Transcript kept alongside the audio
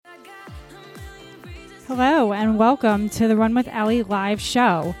Hello, and welcome to the Run with Allie live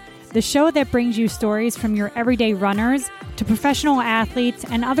show, the show that brings you stories from your everyday runners to professional athletes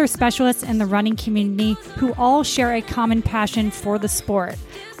and other specialists in the running community who all share a common passion for the sport.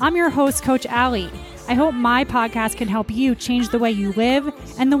 I'm your host, Coach Allie. I hope my podcast can help you change the way you live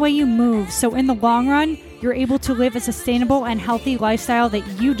and the way you move, so in the long run, you're able to live a sustainable and healthy lifestyle that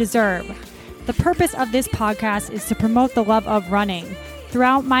you deserve. The purpose of this podcast is to promote the love of running.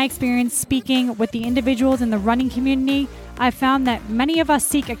 Throughout my experience speaking with the individuals in the running community, I've found that many of us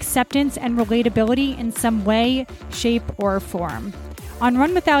seek acceptance and relatability in some way, shape, or form. On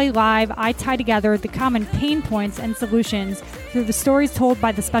Run with Allie Live, I tie together the common pain points and solutions through the stories told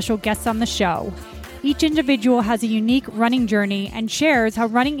by the special guests on the show. Each individual has a unique running journey and shares how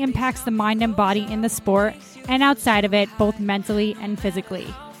running impacts the mind and body in the sport and outside of it, both mentally and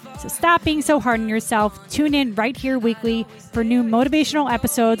physically. So stop being so hard on yourself. Tune in right here weekly for new motivational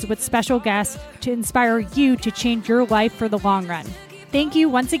episodes with special guests to inspire you to change your life for the long run. Thank you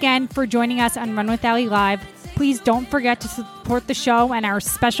once again for joining us on Run with Allie Live. Please don't forget to support the show and our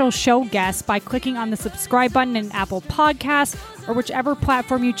special show guests by clicking on the subscribe button in Apple Podcasts or whichever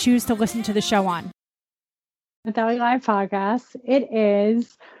platform you choose to listen to the show on. With Allie Live podcast,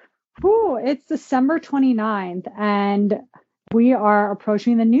 it's December 29th, and we are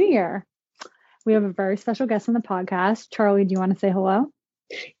approaching the new year. We have a very special guest on the podcast. Charlie, do you want to say hello?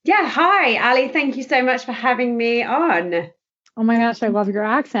 Yeah, hi, Allie. Thank you so much for having me on. Oh my gosh, I love your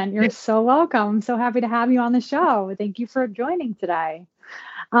accent. You're so welcome. I'm so happy to have you on the show. Thank you for joining today.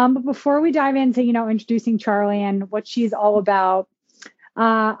 But before we dive into, introducing Charlie and what she's all about,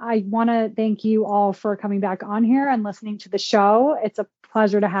 I want to thank you all for coming back on here and listening to the show. It's a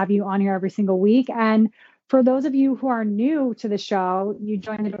pleasure to have you on here every single week. And for those of you who are new to the show, you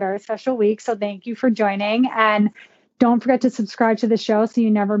joined at a very special week. So thank you for joining. And don't forget to subscribe to the show so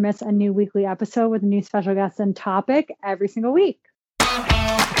you never miss a new weekly episode with a new special guest and topic every single week.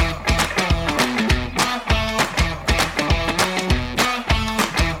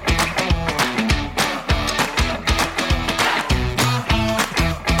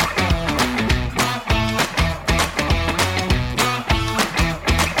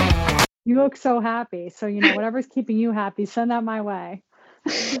 You look so happy. So, whatever's keeping you happy, send that my way.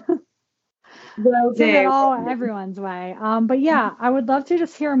 Send it all everyone's way. But yeah, I would love to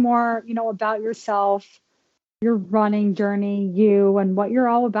just hear more, about yourself, your running journey, you, and what you're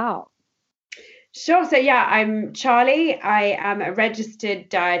all about. Sure. So yeah, I'm Charlie. I am a registered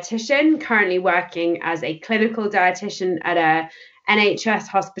dietitian, currently working as a clinical dietitian at a NHS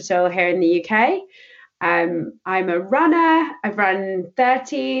hospital here in the UK. I'm a runner. I've run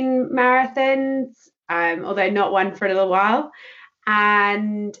 13 marathons, although not one for a little while,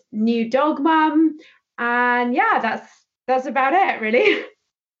 and new dog mum. And yeah, that's about it, really.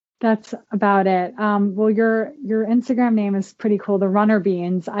 That's about it. Well, your Instagram name is pretty cool, the Runner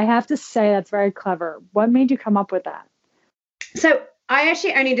Beans. I have to say that's very clever. What made you come up with that? So I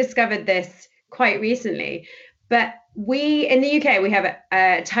actually only discovered this quite recently, but we in the UK, we have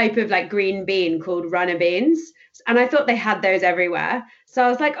a type of like green bean called runner beans. And I thought they had those everywhere. So I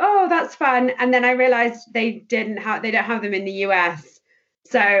was like, oh, that's fun. And then I realized they don't have them in the US.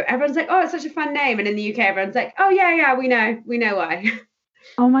 So everyone's like, oh, it's such a fun name. And in the UK, everyone's like, oh, yeah, we know why.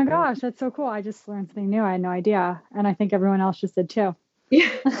 Oh my gosh, that's so cool. I just learned something new. I had no idea. And I think everyone else just did too. Yeah.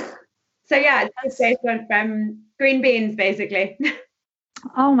 So yeah, it's based on from green beans, basically.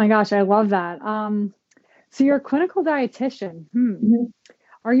 Oh my gosh, I love that. So you're a clinical dietitian. Mm-hmm.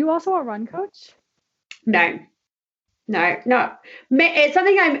 Are you also a run coach? No. It's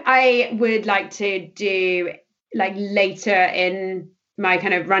something I would like to do like later in my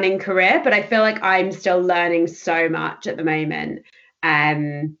kind of running career, but I feel like I'm still learning so much at the moment,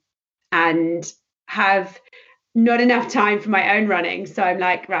 and have not enough time for my own running. So I'm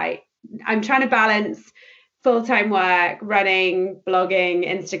like, right, I'm trying to balance full-time work, running, blogging,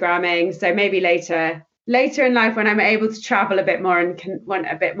 Instagramming. So maybe later in life when I'm able to travel a bit more and can want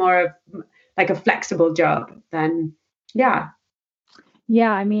a bit more of like a flexible job, then yeah.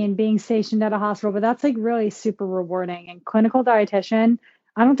 Yeah, I mean, being stationed at a hospital, but that's like really super rewarding. And clinical dietitian,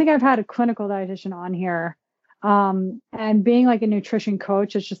 I don't think I've had a clinical dietitian on here. And being like a nutrition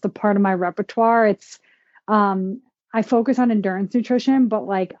coach, it's just a part of my repertoire. It's, I focus on endurance nutrition, but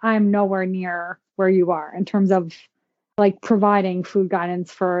like I'm nowhere near where you are in terms of like providing food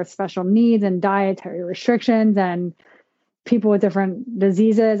guidance for special needs and dietary restrictions and people with different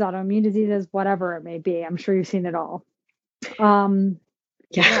diseases, autoimmune diseases, whatever it may be. I'm sure you've seen it all.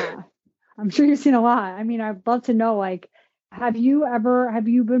 Yeah, I'm sure you've seen a lot. I mean, I'd love to know, like, have you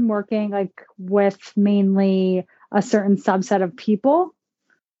been working like with mainly a certain subset of people?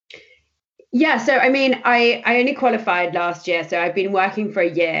 Yeah, so I mean, I only qualified last year, so I've been working for a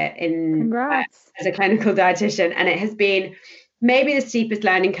year in Congrats. as a clinical dietitian, and it has been maybe the steepest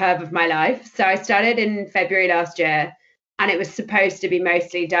learning curve of my life. So I started in February last year, and it was supposed to be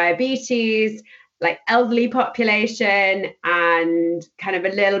mostly diabetes, like elderly population, and kind of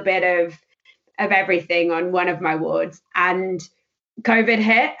a little bit of everything on one of my wards. And COVID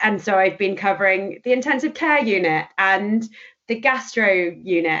hit, and so I've been covering the intensive care unit and the gastro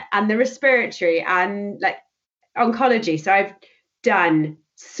unit and the respiratory and like oncology. So I've done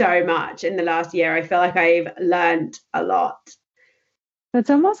so much in the last year. I feel like I've learned a lot. It's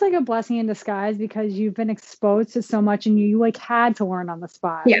almost like a blessing in disguise because you've been exposed to so much and you like had to learn on the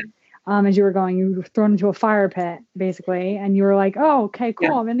spot. Yeah. As you were going, you were thrown into a fire pit basically, and you were like, "Oh, okay, cool.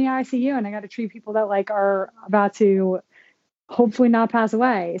 Yeah. I'm in the ICU, and I got to treat people that like are about to hopefully not pass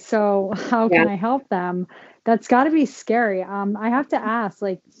away. So how can I help them?" That's got to be scary. I have to ask,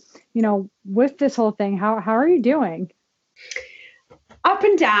 like, with this whole thing, how are you doing? Up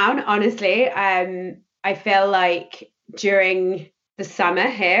and down, honestly. I feel like during the summer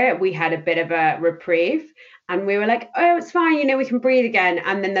here, we had a bit of a reprieve, and we were like, oh, it's fine, we can breathe again.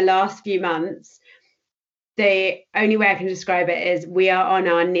 And then the last few months, the only way I can describe it is we are on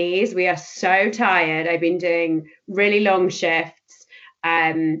our knees. We are so tired. I've been doing really long shifts.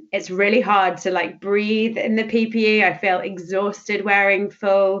 It's really hard to like breathe in the PPE. I feel exhausted wearing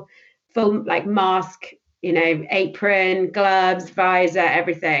full like mask, apron, gloves, visor,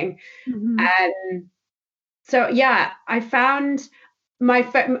 everything. Mm-hmm. So yeah, I found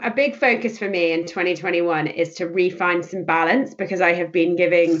a big focus for me in 2021 is to refine some balance, because I have been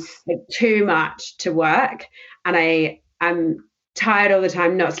giving too much to work, and I am tired all the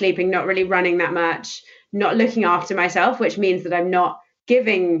time, not sleeping, not really running that much, not looking after myself, which means that I'm not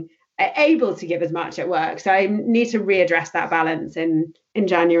able to give as much at work. So I need to readdress that balance in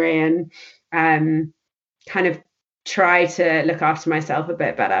January and kind of try to look after myself a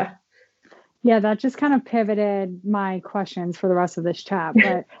bit better. Yeah, that just kind of pivoted my questions for the rest of this chat.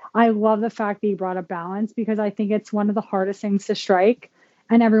 But I love the fact that you brought up balance, because I think it's one of the hardest things to strike.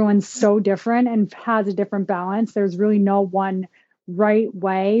 And everyone's so different and has a different balance. There's really no one right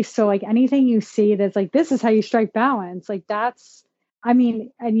way. So like anything you see that's like, this is how you strike balance. Like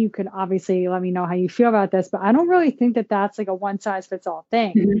and you could obviously let me know how you feel about this, but I don't really think that that's like a one size fits all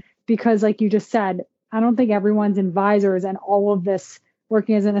thing. Mm-hmm. Because like you just said, I don't think everyone's advisors and all of this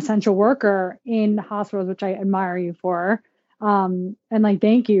working as an essential worker in hospitals, which I admire you for. And like,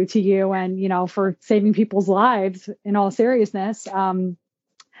 thank you to you and, for saving people's lives in all seriousness.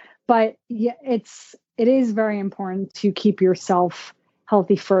 But yeah, it is very important to keep yourself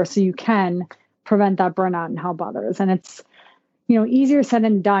healthy first so you can prevent that burnout and help others. And it's, easier said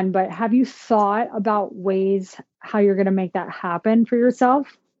than done, but have you thought about ways how you're going to make that happen for yourself?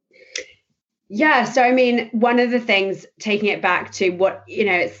 Yeah. So, I mean, one of the things, taking it back to what,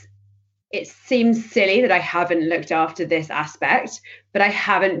 it seems silly that I haven't looked after this aspect, but I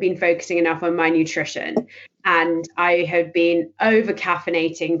haven't been focusing enough on my nutrition. And I have been over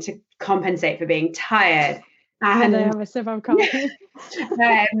caffeinating to compensate for being tired. And I have a sip of coffee.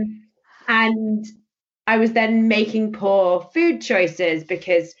 And I was then making poor food choices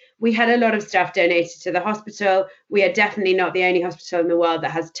because we had a lot of stuff donated to the hospital. We are definitely not the only hospital in the world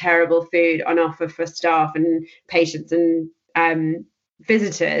that has terrible food on offer for staff and patients and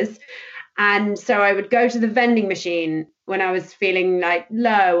visitors. And so I would go to the vending machine when I was feeling like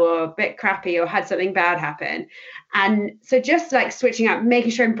low or a bit crappy or had something bad happen. And so just like switching up,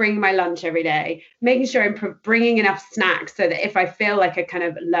 making sure I'm bringing my lunch every day, making sure I'm bringing enough snacks so that if I feel like a kind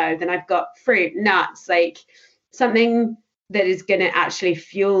of low, then I've got fruit, nuts, like something that is going to actually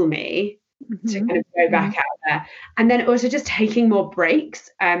fuel me to kind of go back out there. And then also just taking more breaks.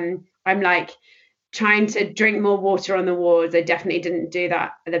 I'm like trying to drink more water on the wards. I definitely didn't do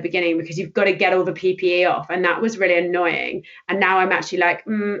that at the beginning because you've got to get all the PPE off. And that was really annoying. And now I'm actually like,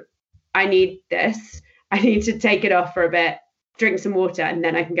 I need this. I need to take it off for a bit, drink some water, and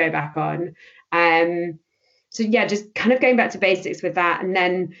then I can go back on. So yeah, just kind of going back to basics with that, and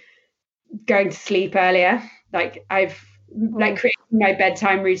then going to sleep earlier. Like I've created my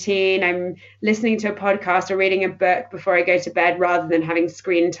bedtime routine. I'm listening to a podcast or reading a book before I go to bed rather than having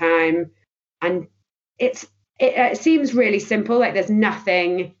screen time. And it seems really simple, like there's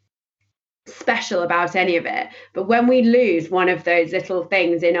nothing special about any of it. But when we lose one of those little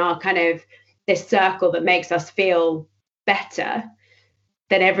things in our kind of this circle that makes us feel better,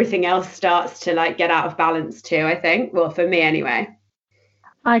 then everything else starts to like get out of balance too, I think. Well, for me anyway.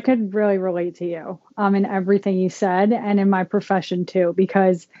 I could really relate to you in everything you said and in my profession too,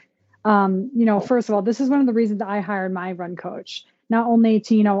 because, first of all, this is one of the reasons I hired my run coach. not only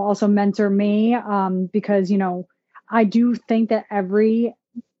to, also mentor me, because, I do think that every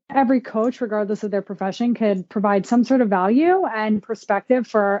coach, regardless of their profession, could provide some sort of value and perspective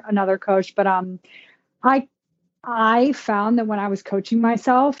for another coach. But I found that when I was coaching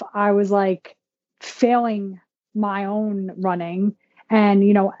myself, I was like failing my own running. And,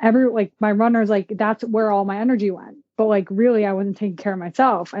 my runners, like that's where all my energy went. But like really I wasn't taking care of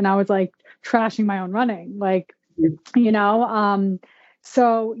myself, and I was like trashing my own running. Like,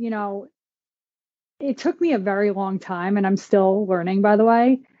 so, it took me a very long time, and I'm still learning, by the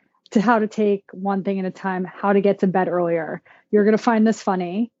way, to how to take one thing at a time, how to get to bed earlier. You're going to find this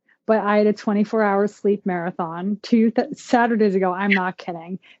funny, but I had a 24-hour sleep marathon Saturdays ago. I'm not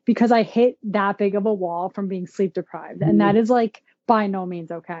kidding, because I hit that big of a wall from being sleep deprived. And that is like by no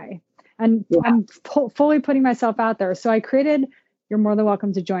means okay. And I'm fully putting myself out there. So I created, you're more than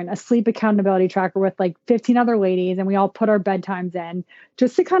welcome to join, a sleep accountability tracker with like 15 other ladies. And we all put our bedtimes in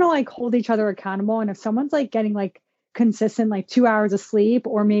just to kind of like hold each other accountable. And if someone's like getting like consistent, like 2 hours of sleep,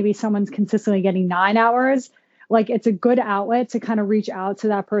 or maybe someone's consistently getting 9 hours, like it's a good outlet to kind of reach out to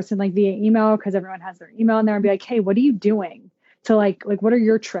that person, like via email, because everyone has their email in there, and be like, hey, what are you doing to like what are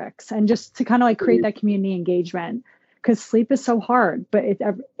your tricks? And just to kind of like create that community engagement, because sleep is so hard. But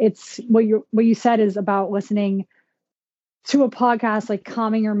it's what you said is about listening to a podcast, like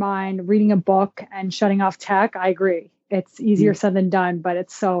calming your mind, reading a book, and shutting off tech. I agree. It's easier said than done, but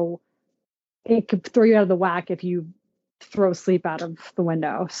it could throw you out of the whack if you throw sleep out of the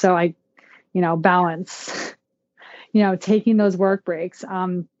window. So I, balance, taking those work breaks.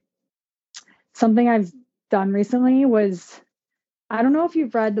 Something I've done recently was, I don't know if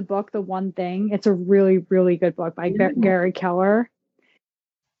you've read the book, The One Thing. It's a really, really good book by Gary Keller.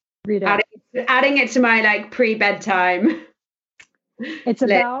 Read it. Adding it to my like pre-bedtime. It's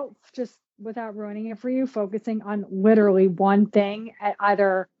about, just without ruining it for you, focusing on literally one thing at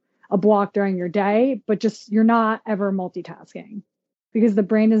either a block during your day, but just you're not ever multitasking, because the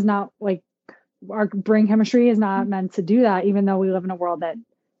brain is not like, our brain chemistry is not meant to do that, even though we live in a world that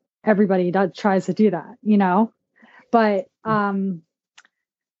everybody tries to do that, But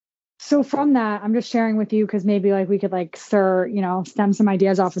so from that, I'm just sharing with you, because maybe like we could like stem some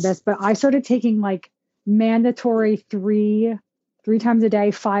ideas off of this. But I started taking like mandatory three times a day,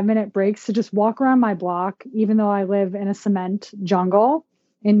 5-minute breaks to just walk around my block, even though I live in a cement jungle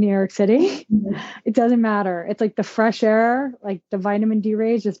in New York City. It doesn't matter. It's like the fresh air, like the vitamin D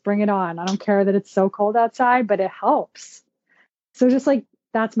rays, just bring it on. I don't care that it's so cold outside, but it helps. So just like,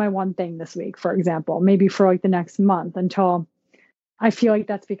 that's my one thing this week, for example, maybe for like the next month, until I feel like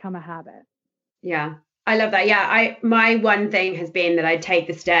that's become a habit. Yeah, I love that. Yeah, my one thing has been that I take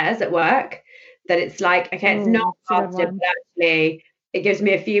the stairs at work, that it's like, okay, it's not often, but actually it gives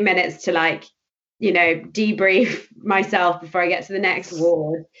me a few minutes to like, debrief myself before I get to the next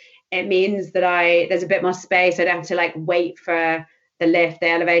ward. It means that there's a bit more space. I don't have to like wait for the lift, the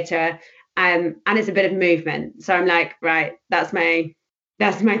elevator, and it's a bit of movement. So I'm like, right, that's my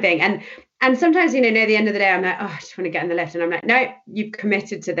thing. And sometimes, near the end of the day, I'm like, oh, I just want to get in the lift. And I'm like, no, you've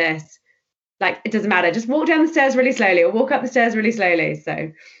committed to this. Like, it doesn't matter. Just walk down the stairs really slowly, or walk up the stairs really slowly.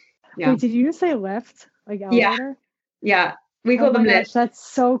 So, yeah. Wait, did you just say lift? Like elevator? Yeah. We call them lifts. That's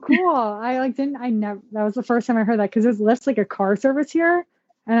so cool. That was the first time I heard that, because there's lifts like a car service here.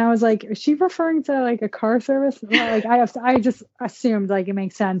 And I was like, is she referring to like a car service? Like I just assumed like it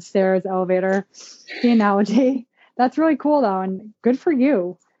makes sense. Stairs, elevator, the analogy. That's really cool though. And good for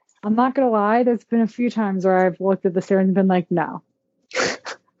you. I'm not going to lie. There's been a few times where I've looked at the stairs and been like, no.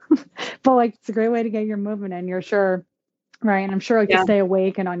 But like, it's a great way to get your movement in. You're sure. Right. And I'm sure like to stay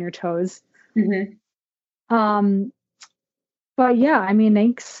awake and on your toes. Mm-hmm. But yeah, I mean,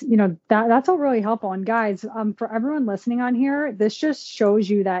 thanks. That's all really helpful. And guys, for everyone listening on here, this just shows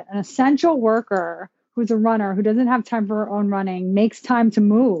you that an essential worker who's a runner, who doesn't have time for her own running, makes time to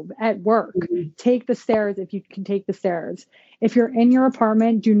move at work. Mm-hmm. Take the stairs if you can take the stairs. If you're in your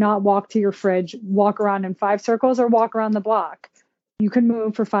apartment, do not walk to your fridge. Walk around in 5 circles or walk around the block. You can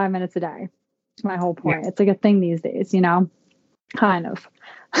move for 5 minutes a day. That's my whole point. Yeah. It's like a thing these days, kind of.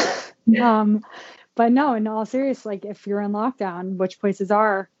 But no, in all seriousness, like if you're in lockdown, which places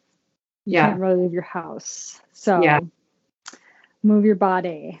are, you can't really leave your house. So move your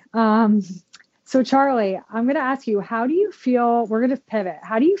body. So Charlie, I'm going to ask you, how do you feel, we're going to pivot.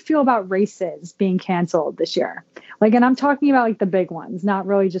 How do you feel about races being canceled this year? Like, and I'm talking about like the big ones, not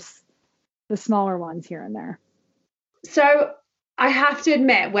really just the smaller ones here and there. So I have to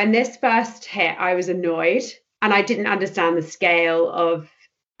admit, when this first hit, I was annoyed and I didn't understand the scale of,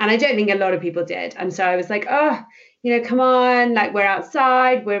 and I don't think a lot of people did. And so I was like, oh, come on, like we're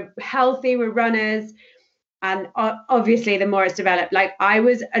outside, we're healthy, we're runners. And obviously, the more it's developed, like I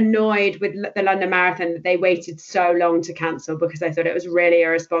was annoyed with the London Marathon that they waited so long to cancel, because I thought it was really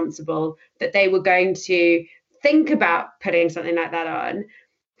irresponsible that they were going to think about putting something like that on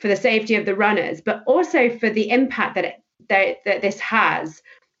for the safety of the runners, but also for the impact that this has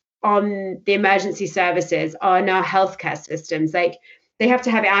on the emergency services, on our healthcare systems. Like, they have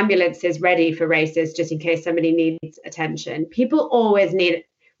to have ambulances ready for races just in case somebody needs attention. People always need,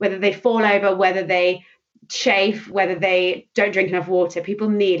 whether they fall over, whether they chafe, whether they don't drink enough water, people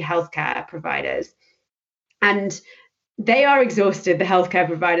need healthcare providers. And they are exhausted, the healthcare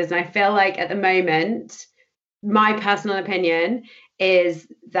providers. And I feel like at the moment, my personal opinion is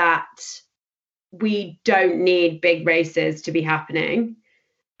that we don't need big races to be happening.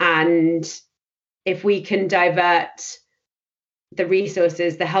 And if we can divert the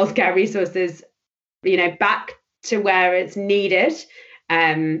resources, the healthcare resources, back to where it's needed,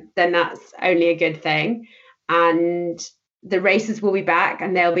 then that's only a good thing. And the races will be back,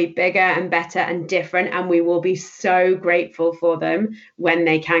 and they'll be bigger and better and different. And we will be so grateful for them when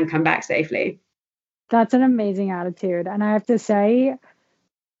they can come back safely. That's an amazing attitude. And I have to say,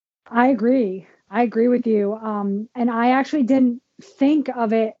 I agree. I agree with you. And I actually didn't think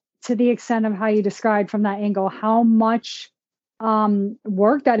of it to the extent of how you described from that angle, how much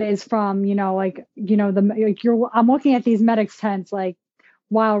work that is from, I'm looking at these medics tents, like,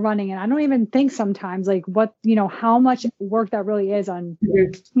 while running. And I don't even think sometimes like what, how much work that really is on,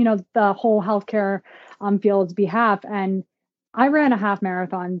 the whole healthcare field's behalf. And I ran a half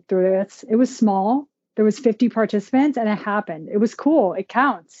marathon through this. It was small. There was 50 participants and it happened. It was cool. It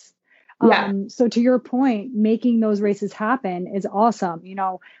counts. Yeah. So to your point, making those races happen is awesome.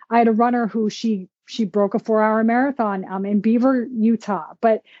 I had a runner who she broke a 4-hour marathon in Beaver, Utah,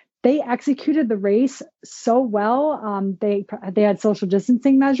 but they executed the race so well. They had social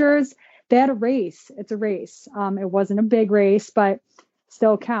distancing measures. They had a race. It's a race. It wasn't a big race, but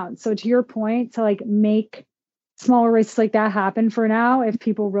still counts. So to your point, to like make smaller races like that happen for now, if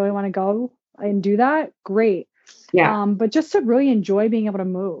people really want to go and do that, great. Yeah. But just to really enjoy being able to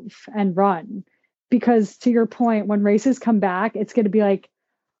move and run, because to your point, when races come back, it's going to be like,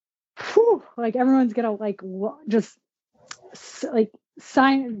 whew, like everyone's going to like just like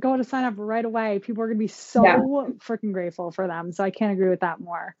sign up right away. People are going to be so freaking grateful for them. So I can't agree with that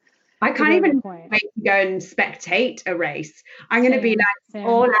more. I can't even wait to go and spectate a race. I'm going to be like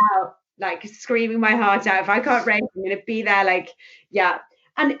all out, like screaming my heart out. If I can't race, I'm going to be there. Like, yeah.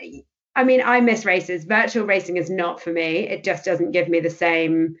 And I mean, I miss races. Virtual racing is not for me. It just doesn't give me the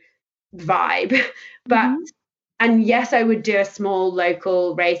same vibe. But, and yes, I would do a small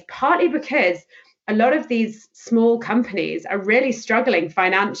local race, partly because a lot of these small companies are really struggling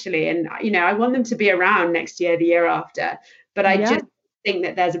financially. And, I want them to be around next year, the year after. But I just think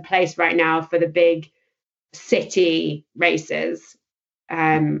that there's a place right now for the big city races.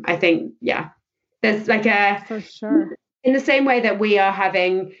 I think, there's like for sure. In the same way that we are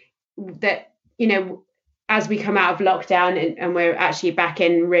having that, as we come out of lockdown and we're actually back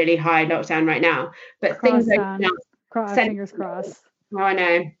in really high lockdown right now, but things open up, fingers crossed. Oh, I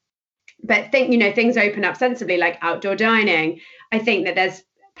know. But things open up sensibly, like outdoor dining. I think that there's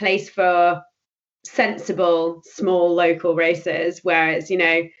place for sensible, small local races where it's,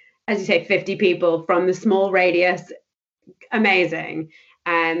 as you say, 50 people from the small radius. Amazing.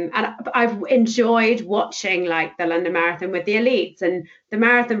 And I've enjoyed watching like the London Marathon with the elites and the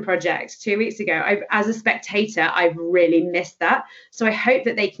Marathon Project 2 weeks ago. As a spectator, I've really missed that. So I hope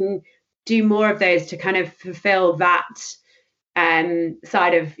that they can do more of those to kind of fulfill that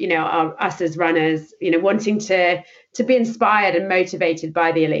side of, us as runners, wanting to be inspired and motivated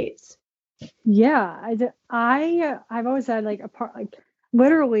by the elites. Yeah, I've always had like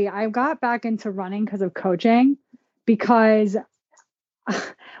literally I got back into running because of coaching, because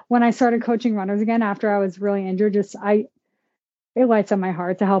when I started coaching runners again after I was really injured, it lights up my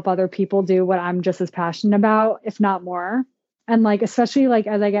heart to help other people do what I'm just as passionate about, if not more. And like, especially like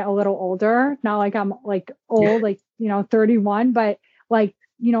as I get a little older, not like I'm like old, like, 31, but like,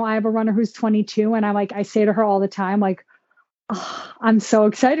 I have a runner who's 22 and I say to her all the time, like, oh, I'm so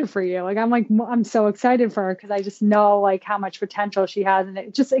excited for you. Like, I'm so excited for her because I just know like how much potential she has. And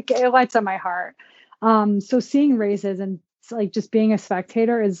it lights up my heart. So seeing races and like just being a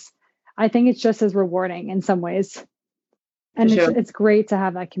spectator I think it's just as rewarding in some ways. And it's great to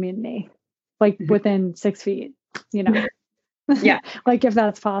have that community, like within 6 feet, Yeah. like if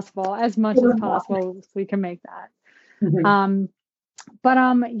that's possible, as much as possible, we can make that. And I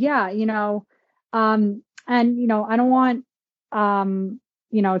don't want,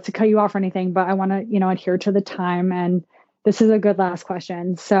 to cut you off or anything, but I want to, adhere to the time. And this is a good last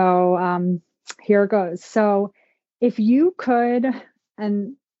question. So, here it goes. So if you could,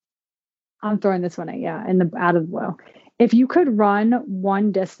 and I'm throwing this one out, out of the blue. If you could run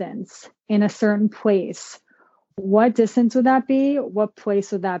one distance in a certain place, what distance would that be? What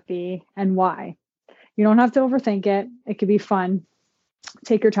place would that be? And why? You don't have to overthink it. It could be fun.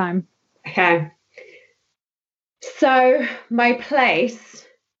 Take your time. Okay. So my place,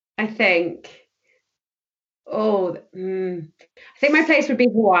 I think my place would be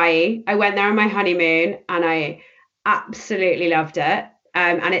Hawaii. I went there on my honeymoon and I absolutely loved it.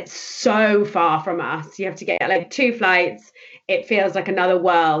 And it's so far from us. You have to get like 2 flights. It feels like another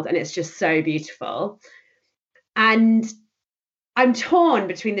world and it's just so beautiful. And I'm torn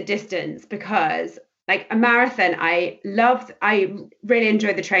between the distance because like a marathon, I really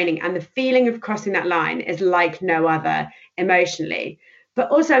enjoyed the training, and the feeling of crossing that line is like no other emotionally. But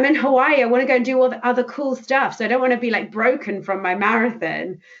also I'm in Hawaii. I want to go and do all the other cool stuff. So I don't want to be like broken from my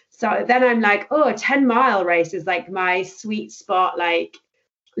marathon. So then I'm like, oh, a 10-mile race is like my sweet spot. Like,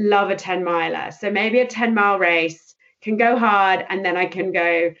 love a 10-miler. So maybe a 10-mile race can go hard, and then I can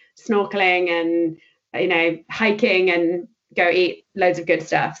go snorkeling and, you know, hiking and go eat loads of good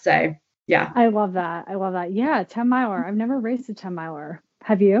stuff. So yeah. I love that. Yeah, 10-miler. I've never raced a 10-miler.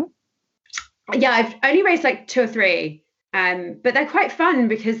 Have you? Yeah, I've only raced like 2 or 3. But they're quite fun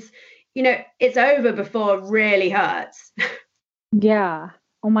because, you know, it's over before it really hurts. Yeah.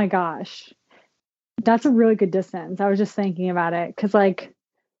 Oh my gosh. That's a really good distance. I was just thinking about it because, like,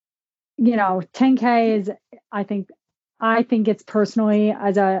 you know, 10K is, I think it's personally,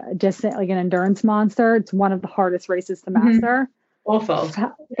 as a distance, like an endurance monster, it's one of the hardest races to master. Awful.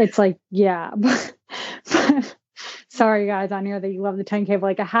 It's like, yeah. But sorry guys on here that you love the 10K, but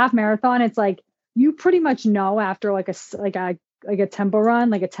like a half marathon, it's like you pretty much know after like a tempo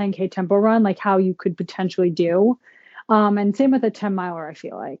run, like a 10K tempo run, like how you could potentially do. And same with a 10-miler, I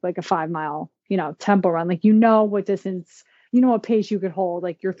feel like a 5-mile, you know, tempo run. Like, you know what distance, you know what pace you could hold,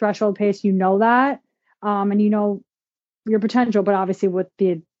 like your threshold pace, you know that. And you know your potential, but obviously with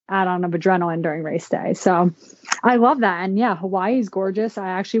the add-on of adrenaline during race day. So I love that. And yeah, Hawaii is gorgeous. I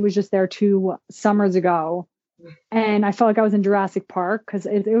actually was just there 2 summers ago and I felt like I was in Jurassic Park because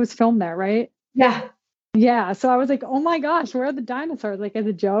it was filmed there, right? Yeah. So I was like, oh my gosh, where are the dinosaurs? Like, as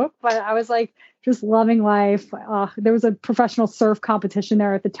a joke, but I was like just loving life. There was a professional surf competition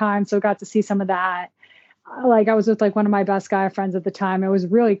there at the time, so I got to see some of that. Like, I was with like one of my best guy friends at the time. It was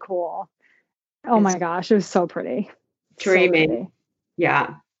really cool. Oh my gosh, it was so pretty. Dreaming. So pretty.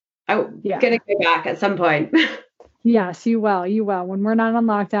 Yeah. I'm gonna go back at some point. Yes, you will. You will. When we're not on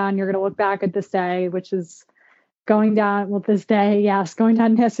lockdown, you're gonna look back at this day, which is going down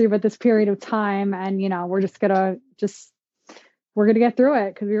in history, but this period of time, and you know, we're gonna get through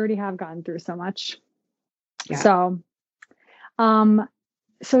it because we already have gotten through so much. Yeah.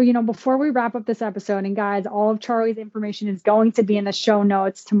 So you know, before we wrap up this episode, and guys, all of Charlie's information is going to be in the show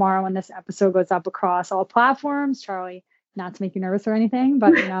notes tomorrow when this episode goes up across all platforms. Charlie, not to make you nervous or anything,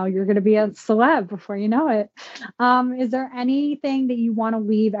 but you know, you're going to be a celeb before you know it. Is there anything that you want to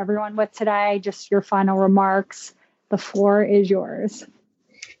leave everyone with today? Just your final remarks. The floor is yours.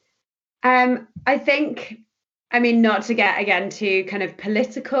 I think, I mean, not to get again too kind of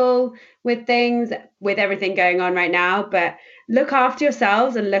political with things, with everything going on right now, but look after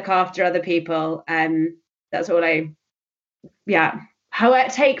yourselves and look after other people. That's all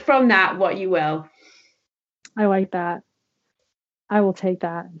take from that what you will. I like that. I will take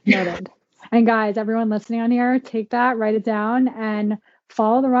that. Noted. And guys, everyone listening on here, take that, write it down, and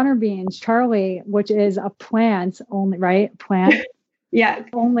follow the runner beans, Charlie, which is a plant only, right? Plant. Yeah.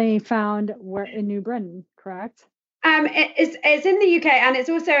 Only found in New Britain, correct? It's in the UK, and it's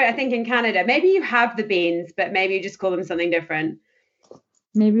also, I think, in Canada. Maybe you have the beans, but maybe you just call them something different.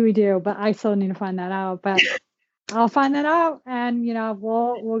 Maybe we do, but I still need to find that out. But I'll find that out, and you know,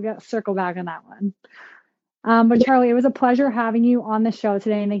 we'll circle back on that one. But Charlie, it was a pleasure having you on the show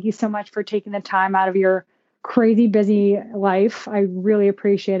today, and thank you so much for taking the time out of your crazy busy life. I really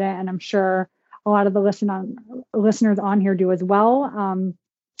appreciate it, and I'm sure a lot of the listeners on here do as well.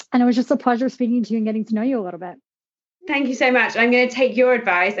 And it was just a pleasure speaking to you and getting to know you a little bit. Thank you so much. I'm going to take your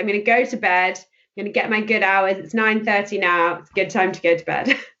advice. I'm going to go to bed. I'm going to get my good hours. It's 9:30 now. It's a good time to go to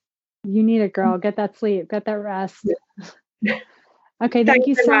bed. You need it, girl. Get that sleep. Get that rest. Yeah. Okay, thank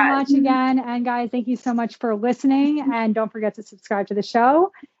you so much again. And guys, thank you so much for listening. And don't forget to subscribe to the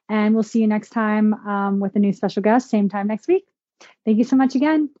show. And we'll see you next time with a new special guest, same time next week. Thank you so much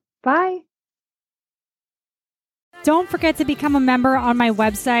again. Bye. Don't forget to become a member on my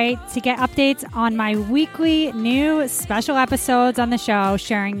website to get updates on my weekly new special episodes on the show,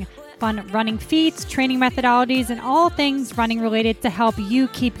 sharing fun running feats, training methodologies, and all things running related to help you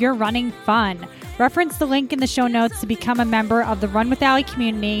keep your running fun. Reference the link in the show notes to become a member of the Run with Allie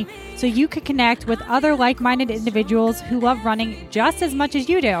community so you can connect with other like-minded individuals who love running just as much as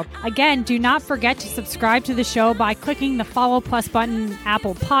you do. Again, do not forget to subscribe to the show by clicking the follow plus button in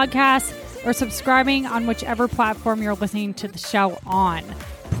Apple Podcasts or subscribing on whichever platform you're listening to the show on.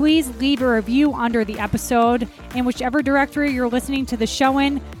 Please leave a review under the episode in whichever directory you're listening to the show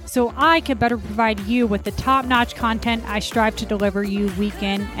in so I can better provide you with the top-notch content I strive to deliver you week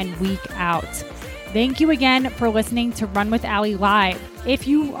in and week out. Thank you again for listening to Run with Allie Live. If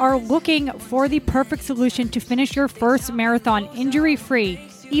you are looking for the perfect solution to finish your first marathon injury-free,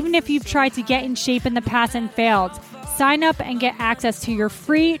 even if you've tried to get in shape in the past and failed, sign up and get access to your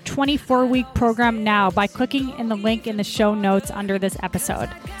free 24-week program now by clicking in the link in the show notes under this episode.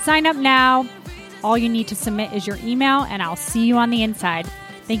 Sign up now. All you need to submit is your email, and I'll see you on the inside.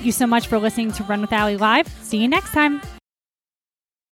 Thank you so much for listening to Run with Allie Live. See you next time.